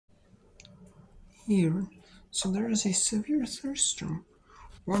here. So there is a severe thunderstorm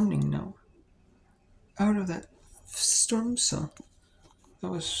warning now. Out of that storm cell that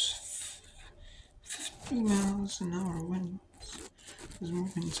was 50 miles an hour wind is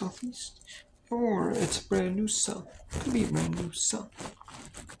moving southeast. Or it's a brand new cell. Could be a brand new cell.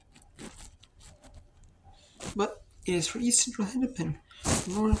 But it is for east central Hennepin,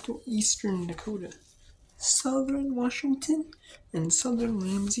 northeastern Dakota, southern Washington, and southern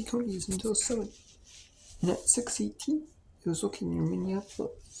Ramsey counties until 7. And at 6:18, it was located near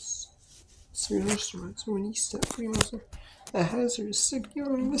Minneapolis. Severe thunderstorm went east at 3 miles. A hazardous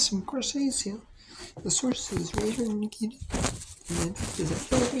signal missing course Asia. The source is radar indicated. And the impact is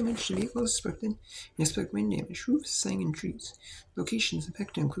that hail damage to vehicles suspected. You expect wind damage, roofs, siding, and trees. Locations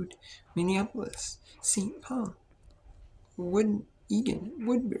affected include Minneapolis, St. Paul, Egan,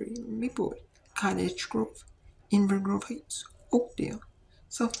 Woodbury, Maplewood, Cottage Grove, Inver Grove Heights, Oakdale,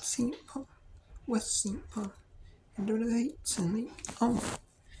 South St. Paul, West St. Paul, Mendota Heights, and Lake Alma.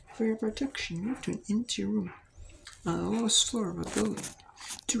 For your protection, move to an empty room on the lowest floor of a building.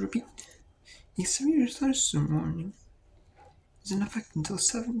 To repeat, a severe thunderstorm warning is in effect until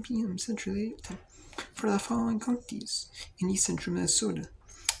 7 p.m. Central Daylight Time for the following counties in east central Minnesota,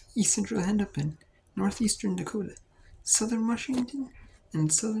 east central Hennepin, northeastern Dakota, southern Washington,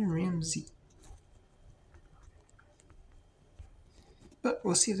 and southern Ramsey. But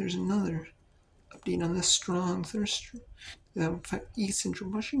we'll see if there's another update on this strong thunderstorm that will affect east central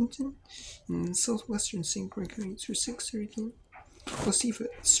Washington and southwestern St. Croix counties through 6:30 p.m. We'll see if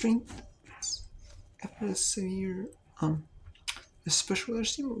it strengthens after the severe the special weather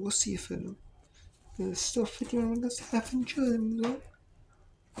statement. We'll see if it's still 51 minutes, half inch of them,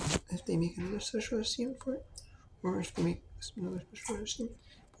 if they make another special weather statement for it, or if they make another special weather statement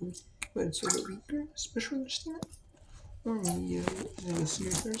a week, but it's a weaker special weather statement, or maybe a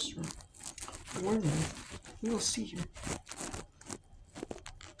severe thunderstorm warning. We will see here.